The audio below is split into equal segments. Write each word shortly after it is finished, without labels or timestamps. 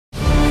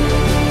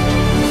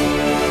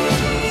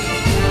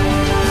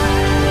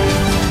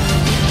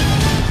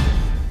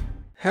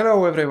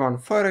Hello everyone,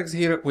 Forex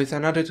here with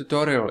another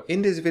tutorial.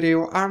 In this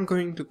video I'm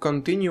going to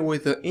continue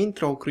with the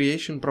intro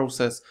creation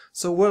process,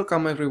 so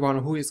welcome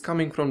everyone who is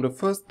coming from the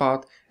first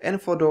part,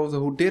 and for those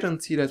who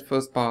didn't see that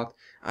first part,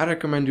 I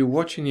recommend you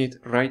watching it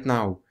right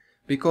now,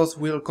 because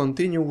we'll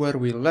continue where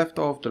we left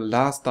off the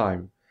last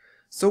time.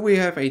 So we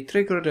have a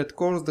trigger that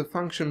calls the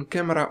function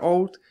camera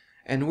out,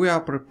 and we are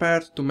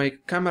prepared to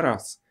make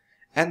cameras.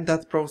 And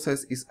that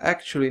process is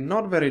actually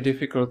not very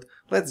difficult.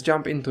 Let's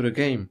jump into the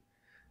game.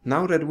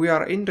 Now that we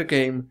are in the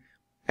game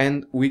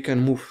and we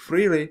can move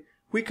freely,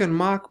 we can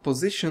mark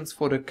positions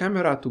for the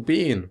camera to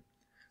be in.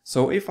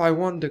 So if I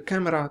want the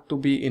camera to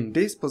be in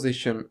this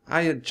position,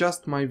 I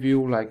adjust my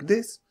view like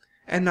this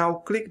and now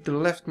click the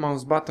left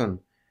mouse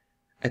button.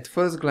 At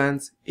first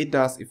glance it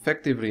does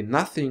effectively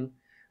nothing,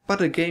 but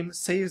the game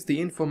saves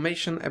the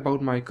information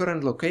about my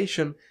current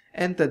location,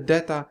 and the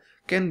data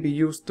can be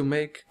used to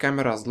make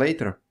cameras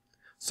later.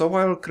 So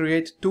I'll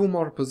create 2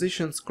 more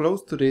positions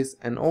close to this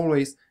and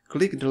always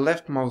click the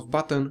left mouse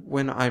button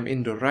when I'm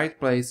in the right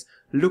place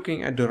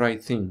looking at the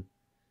right thing.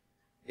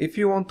 If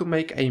you want to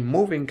make a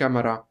moving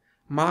camera,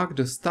 mark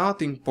the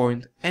starting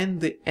point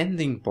and the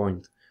ending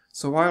point.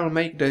 So I'll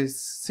make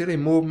this silly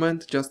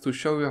movement just to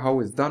show you how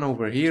it's done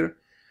over here.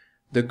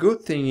 The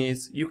good thing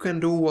is you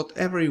can do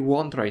whatever you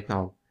want right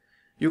now.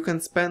 You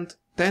can spend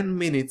 10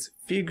 minutes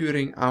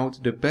figuring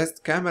out the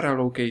best camera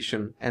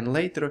location and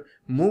later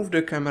move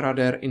the camera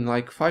there in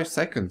like 5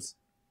 seconds.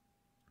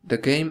 The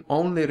game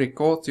only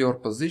records your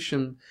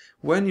position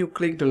when you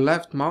click the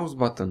left mouse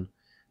button.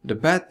 The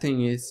bad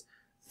thing is,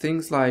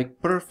 things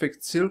like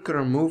perfect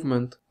circular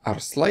movement are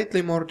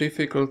slightly more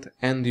difficult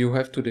and you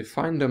have to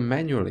define them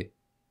manually.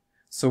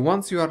 So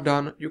once you are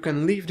done, you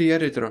can leave the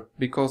editor,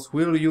 because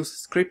we'll use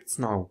scripts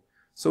now.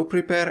 So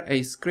prepare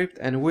a script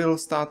and we'll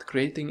start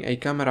creating a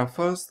camera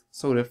first.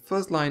 So the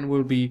first line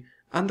will be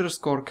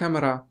underscore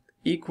camera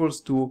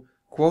equals to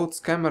quotes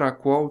camera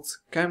quotes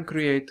cam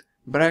create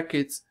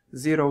brackets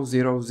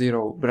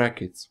 000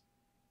 brackets.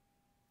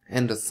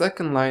 And the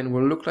second line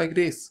will look like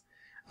this: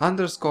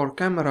 underscore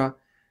camera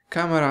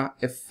camera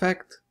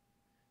effect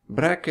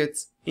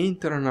brackets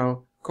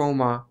internal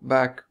comma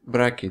back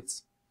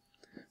brackets.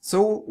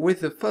 So with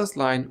the first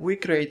line we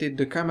created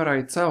the camera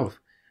itself,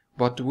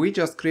 but we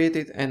just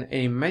created an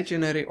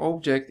imaginary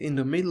object in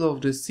the middle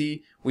of the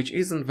sea, which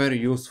isn't very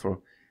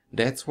useful.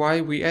 That's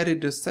why we added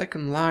the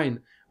second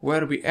line,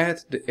 where we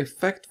add the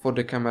effect for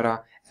the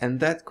camera, and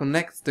that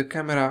connects the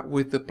camera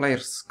with the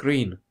player's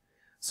screen.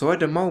 So at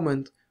the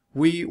moment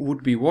we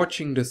would be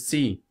watching the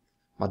sea.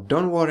 But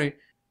don't worry,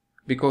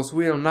 because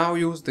we'll now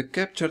use the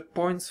captured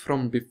points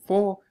from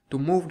before to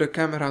move the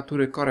camera to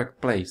the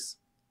correct place.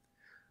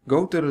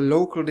 Go to the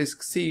local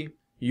disk C,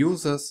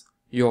 users,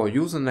 your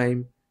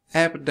username,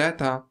 app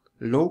data,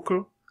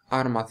 local,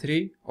 Arma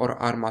 3 or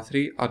Arma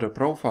 3 other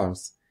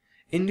profiles.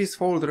 In this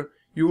folder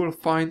you will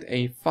find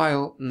a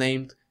file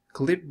named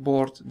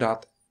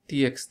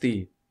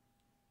clipboard.txt.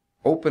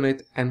 Open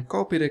it and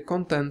copy the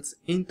contents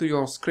into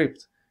your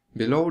script,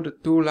 below the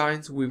 2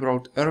 lines we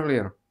wrote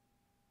earlier.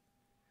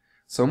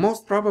 So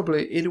most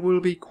probably it will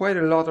be quite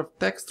a lot of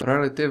text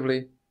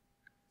relatively.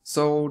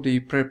 So the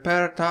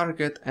prepare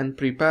target and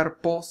prepare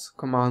pose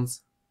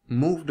commands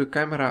move the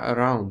camera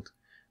around.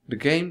 The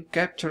game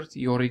captured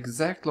your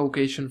exact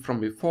location from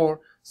before,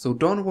 so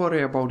don't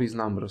worry about these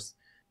numbers.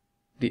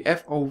 The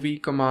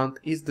FOV command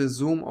is the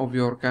zoom of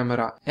your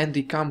camera, and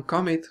the cam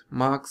commit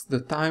marks the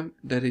time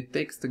that it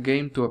takes the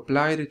game to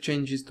apply the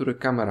changes to the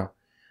camera.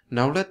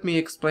 Now let me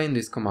explain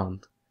this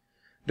command.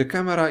 The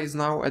camera is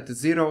now at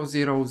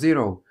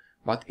 000,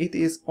 but it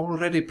is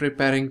already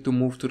preparing to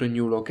move to the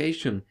new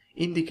location,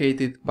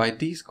 indicated by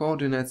these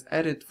coordinates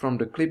added from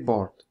the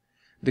clipboard.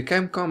 The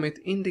cam commit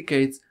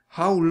indicates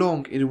how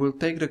long it will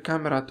take the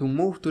camera to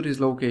move to this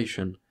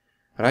location.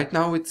 Right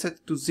now it's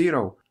set to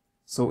 0,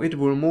 so it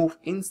will move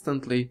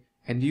instantly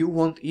and you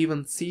won't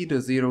even see the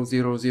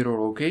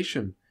 000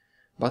 location.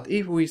 But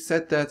if we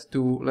set that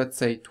to, let's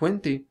say,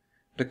 20,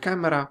 the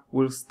camera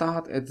will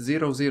start at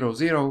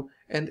 000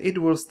 and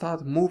it will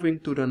start moving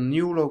to the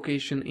new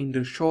location in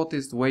the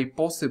shortest way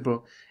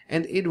possible,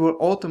 and it will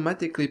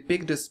automatically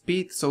pick the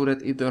speed so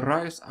that it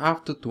arrives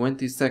after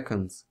 20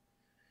 seconds.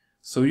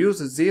 So use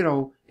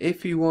 0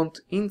 if you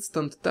want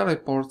instant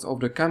teleports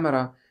of the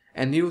camera,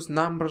 and use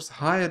numbers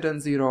higher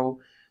than 0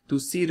 to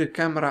see the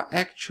camera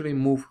actually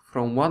move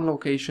from one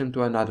location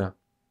to another.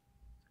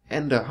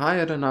 And the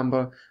higher the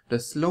number, the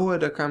slower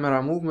the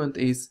camera movement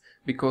is,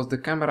 because the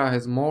camera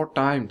has more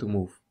time to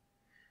move.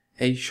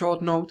 A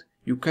short note: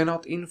 you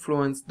cannot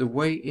influence the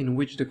way in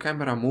which the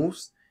camera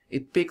moves,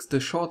 it picks the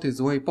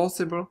shortest way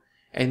possible,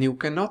 and you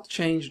cannot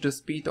change the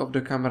speed of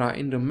the camera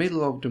in the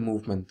middle of the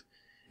movement.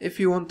 If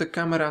you want the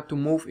camera to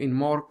move in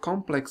more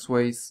complex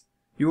ways,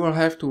 you will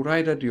have to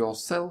write it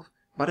yourself,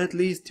 but at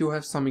least you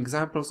have some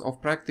examples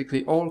of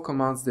practically all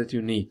commands that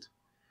you need.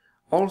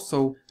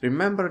 Also,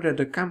 remember that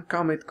the cam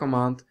commit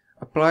command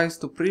applies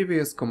to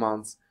previous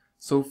commands,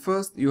 so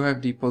first you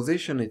have the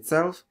position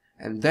itself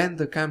and then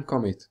the cam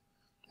commit.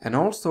 And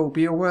also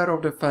be aware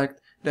of the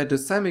fact that the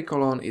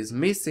semicolon is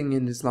missing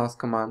in this last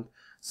command,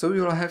 so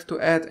you'll have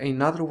to add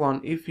another one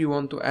if you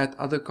want to add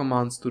other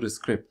commands to the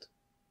script.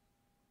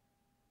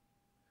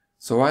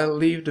 So I'll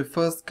leave the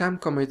first cam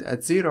commit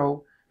at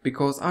 0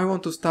 because I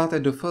want to start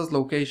at the first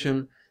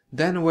location,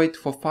 then wait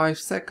for 5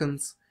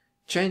 seconds,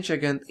 change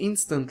again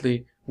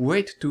instantly,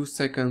 wait 2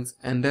 seconds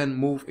and then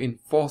move in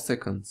 4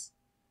 seconds.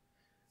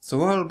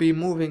 So I'll be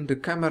moving the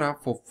camera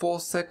for 4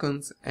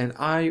 seconds and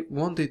I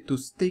want it to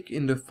stick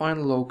in the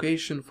final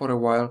location for a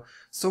while,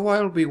 so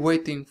I'll be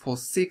waiting for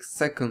 6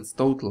 seconds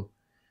total.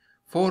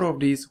 4 of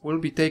these will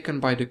be taken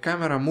by the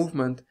camera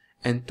movement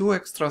and 2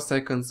 extra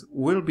seconds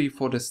will be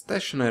for the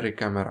stationary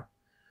camera.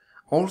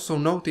 Also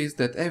notice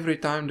that every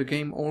time the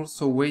game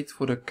also waits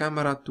for the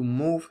camera to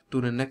move to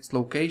the next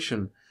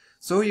location,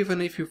 so even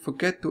if you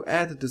forget to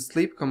add the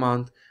sleep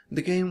command,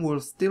 the game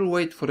will still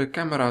wait for the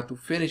camera to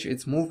finish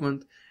its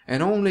movement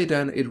and only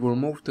then it will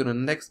move to the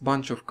next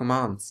bunch of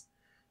commands.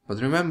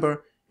 But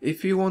remember,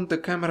 if you want the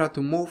camera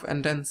to move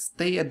and then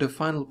stay at the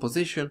final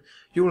position,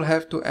 you will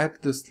have to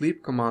add the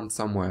sleep command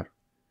somewhere.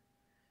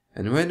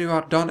 And when you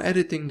are done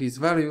editing these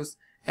values,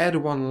 add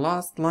one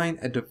last line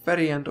at the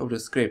very end of the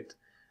script.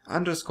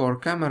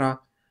 _camera,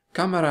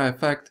 camera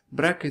effect,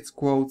 brackets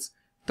quotes,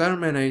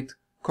 terminate,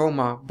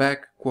 comma,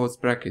 back, quotes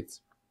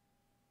brackets.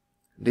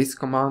 This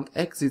command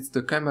exits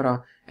the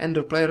camera and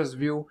the player's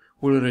view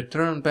will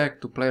return back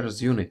to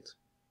player's unit.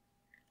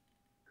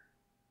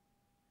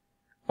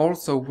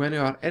 Also, when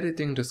you are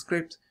editing the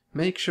script,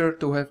 make sure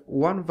to have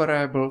one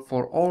variable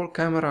for all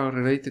camera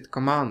related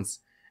commands,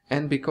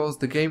 and because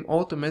the game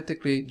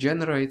automatically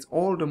generates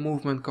all the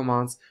movement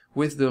commands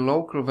with the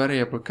local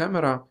variable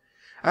camera,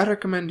 I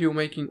recommend you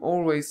making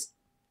always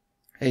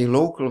a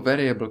local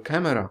variable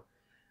camera.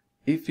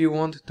 If you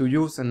want to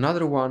use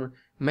another one,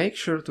 make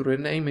sure to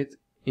rename it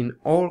in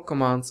all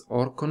commands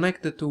or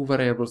connect the two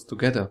variables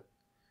together.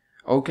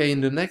 Okay,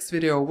 in the next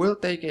video we'll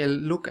take a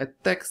look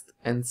at text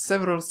and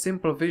several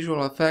simple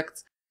visual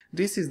effects.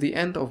 This is the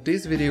end of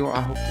this video.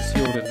 I hope to see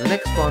you in the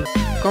next one.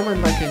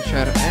 Comment, like and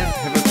share and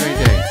have a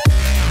great day.